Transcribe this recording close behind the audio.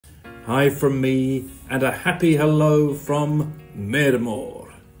hi from me and a happy hello from Mermor.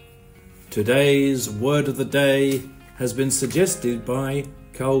 Today's word of the day has been suggested by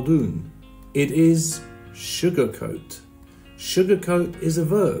Khaldun. It is sugarcoat. Sugarcoat is a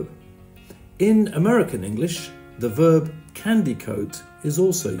verb. In American English, the verb candy coat is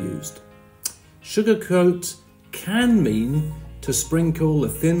also used. Sugarcoat can mean to sprinkle a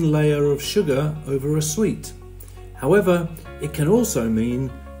thin layer of sugar over a sweet. However, it can also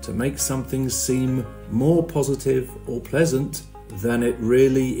mean to make something seem more positive or pleasant than it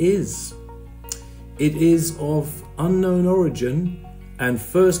really is. It is of unknown origin and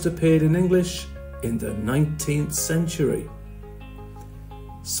first appeared in English in the 19th century.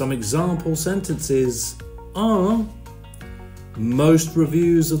 Some example sentences are: most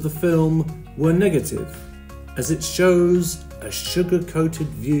reviews of the film were negative, as it shows a sugar-coated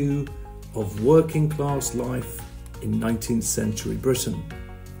view of working class life in 19th century Britain.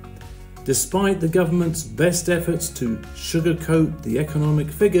 Despite the government's best efforts to sugarcoat the economic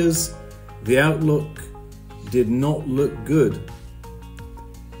figures, the outlook did not look good.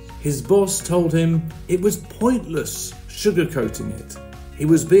 His boss told him it was pointless sugarcoating it. He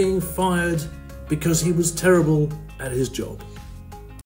was being fired because he was terrible at his job.